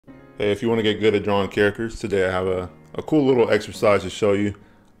Hey, if you want to get good at drawing characters, today I have a cool little exercise to show you.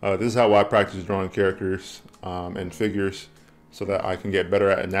 This is how I practice drawing characters and figures so that I can get better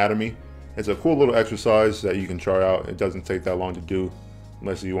at anatomy. It's a cool little exercise that you can try out. It doesn't take that long to do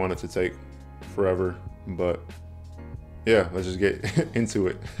unless you want it to take forever. But yeah, let's just get into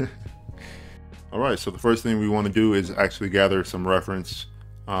it. All right, so the first thing we want to do is actually gather some reference.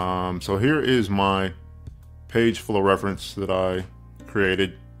 So here is my page full of reference that I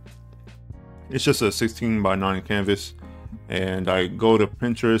created. It's just a 16 by 9 canvas, and I go to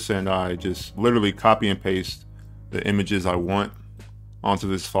Pinterest and I just literally copy and paste the images I want onto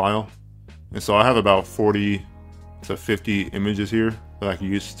this file. And so I have about 40 to 50 images here that I can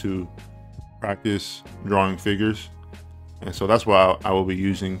use to practice drawing figures. And so that's what I will be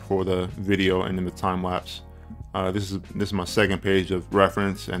using for the video and in the time lapse. This is my second page of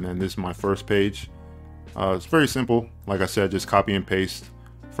reference, and then this is my first page. It's very simple. Like I said, just copy and paste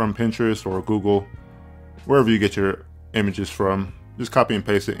from Pinterest or Google, wherever you get your images from. Just copy and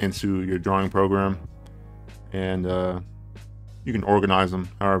paste it into your drawing program, and you can organize them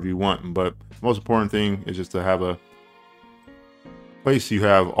however you want. But the most important thing is just to have a place you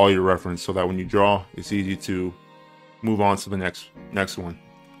have all your reference, so that when you draw, it's easy to move on to the next one.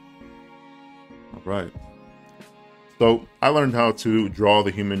 All right. So I learned how to draw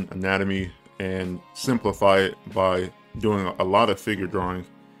the human anatomy and simplify it by doing a lot of figure drawing.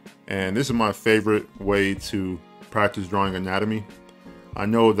 And this is my favorite way to practice drawing anatomy. I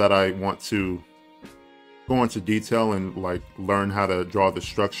know that I want to go into detail and like learn how to draw the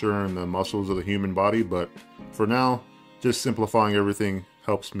structure and the muscles of the human body, but for now, just simplifying everything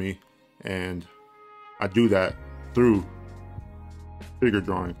helps me, and I do that through figure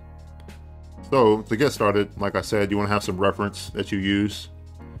drawing. So to get started, like I said, you want to have some reference that you use,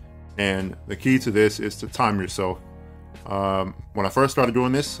 and the key to this is to time yourself. When I first started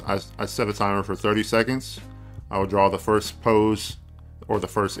doing this, I set a timer for 30 seconds. I would draw the first pose or the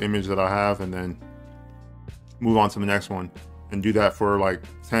first image that I have, and then move on to the next one, and do that for like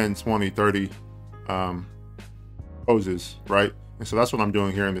 10, 20, 30 poses, right? And so that's what I'm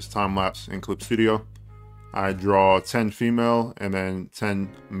doing here in this time lapse in Clip Studio. I draw 10 female and then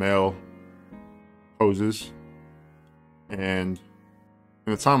 10 male poses. And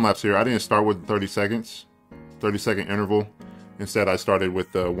in the time lapse here, I didn't start with 30 seconds, 30-second interval. Instead, I started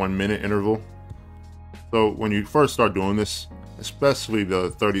with the 1 minute interval. So when you first start doing this, especially the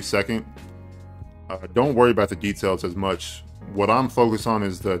 30-second, don't worry about the details as much. What I'm focused on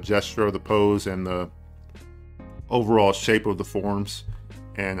is the gesture of the pose and the overall shape of the forms.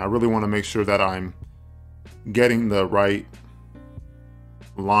 And I really want to make sure that I'm getting the right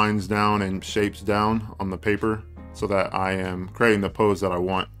lines down and shapes down on the paper so that I am creating the pose that I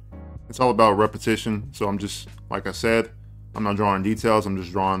want. It's all about repetition. So I'm just, like I said, I'm not drawing details. I'm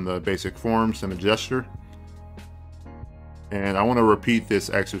just drawing the basic forms and the gesture. And I want to repeat this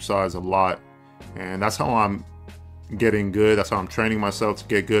exercise a lot. And that's how I'm getting good. That's how I'm training myself to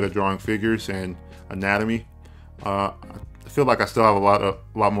get good at drawing figures and anatomy. I feel like I still have a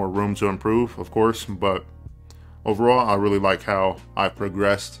lot more room to improve, of course, but overall, I really like how I've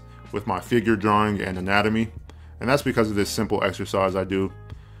progressed with my figure drawing and anatomy. And that's because of this simple exercise I do,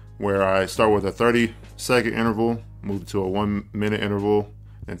 where I start with a 30-second interval, move to a 1 minute interval,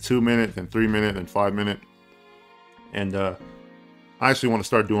 then 2 minute, then 3 minute, then 5 minute. And I actually want to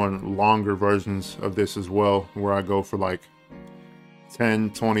start doing longer versions of this as well, where I go for like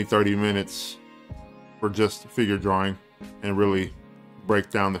 10, 20, 30 minutes for just figure drawing and really break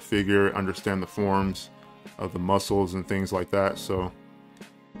down the figure, understand the forms of the muscles and things like that. So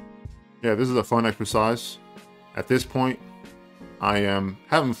yeah, this is a fun exercise. At this point, I am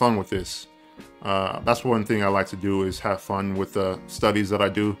having fun with this. That's one thing I like to do, is have fun with the studies that I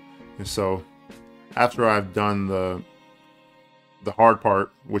do. And so after I've done the hard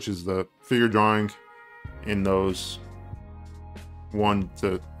part, which is the figure drawing in those 1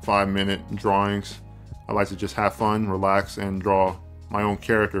 to 5 minute drawings, I like to just have fun, relax, and draw my own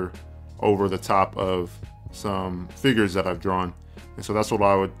character over the top of some figures that I've drawn. And so that's what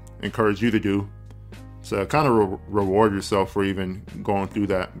I would encourage you to do. So kind of reward yourself for even going through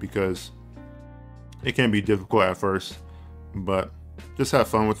that, because it can be difficult at first, but just have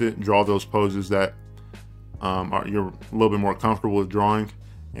fun with it. Draw those poses that you're a little bit more comfortable with drawing.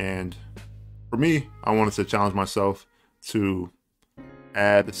 And for me, I wanted to challenge myself to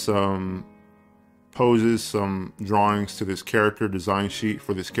add some poses, some drawings to this character design sheet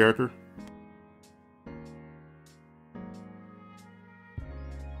for this character.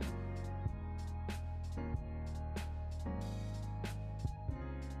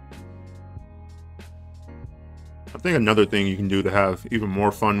 think another thing you can do to have even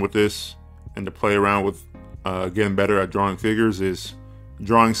more fun with this and to play around with getting better at drawing figures is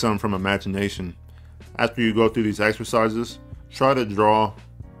drawing some from imagination. After you go through these exercises, try to draw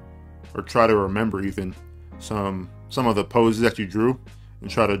or try to remember even some of the poses that you drew and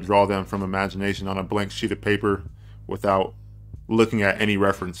try to draw them from imagination on a blank sheet of paper without looking at any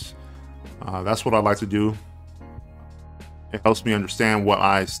reference. That's what I like to do. It helps me understand what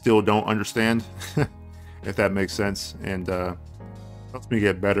I still don't understand, if that makes sense, and helps me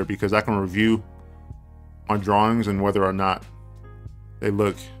get better because I can review my drawings and whether or not they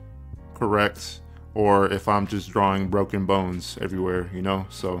look correct or if I'm just drawing broken bones everywhere, you know?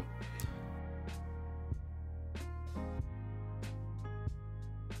 So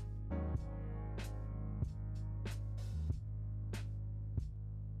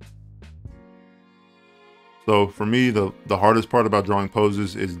for me, the hardest part about drawing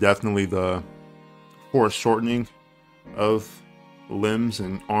poses is definitely the foreshortening of limbs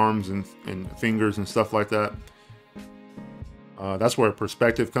and arms and fingers and stuff like that. That's where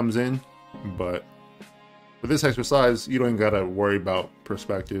perspective comes in, but for this exercise, you don't even gotta worry about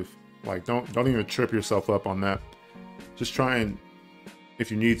perspective. Like, don't even trip yourself up on that. Just try and,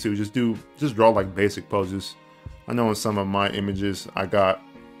 if you need to, just draw like basic poses. I know in some of my images, I got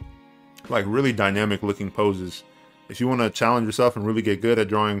like really dynamic looking poses. If you want to challenge yourself and really get good at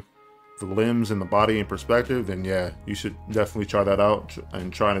drawing the limbs and the body in perspective, then yeah, you should definitely try that out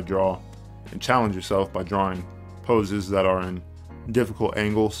and try to draw and challenge yourself by drawing poses that are in difficult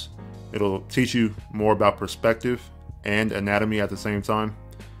angles. It'll teach you more about perspective and anatomy at the same time.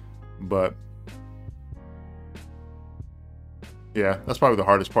 But yeah, that's probably the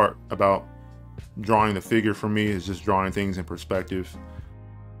hardest part about drawing the figure for me, is just drawing things in perspective.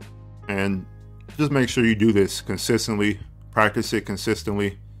 And just make sure you do this consistently, practice it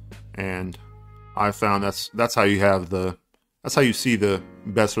consistently, and I found that's how you see the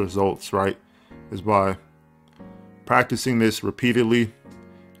best results, right? Is by practicing this repeatedly,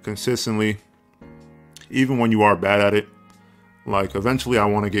 consistently, even when you are bad at it. Like, eventually I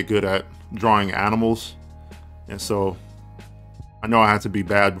want to get good at drawing animals, and so I know I have to be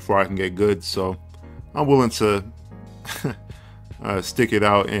bad before I can get good, so I'm willing to stick it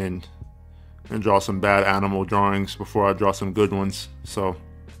out and draw some bad animal drawings before I draw some good ones. So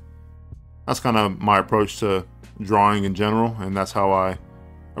that's kind of my approach to drawing in general, and that's how I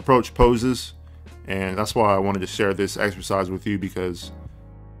approach poses, and that's why I wanted to share this exercise with you, because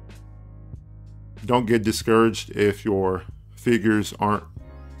don't get discouraged if your figures aren't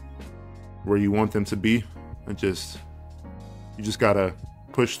where you want them to be. You just gotta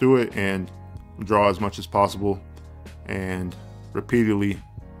push through it and draw as much as possible and repeatedly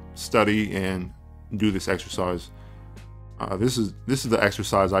study and do this exercise. This is the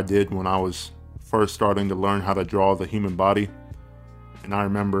exercise I did when I was first starting to learn how to draw the human body, and I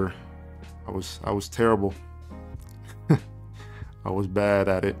remember I was terrible. I was bad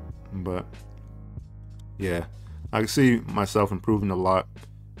at it, but yeah, I can see myself improving a lot,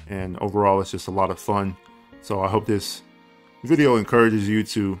 and overall it's just a lot of fun. So I hope this video encourages you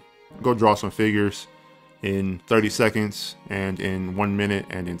to go draw some figures in 30 seconds and in 1 minute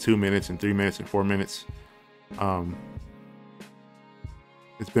and in 2 minutes and 3 minutes and 4 minutes.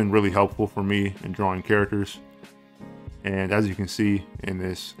 It's been really helpful for me in drawing characters, and as you can see in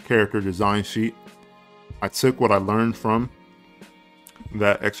this character design sheet, I took what I learned from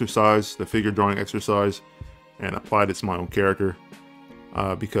that exercise, the figure drawing exercise, and applied it to my own character.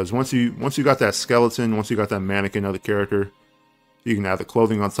 Because once you got that skeleton, once you got that mannequin of the character, you can add the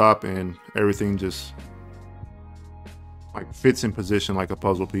clothing on top and everything just like fits in position like a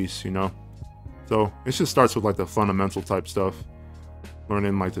puzzle piece, you know? So it just starts with like the fundamental type stuff,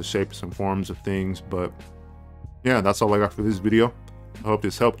 learning like the shapes and forms of things. But yeah, that's all I got for this video. I hope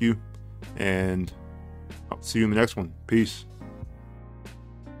this helped you, and I'll see you in the next one. Peace.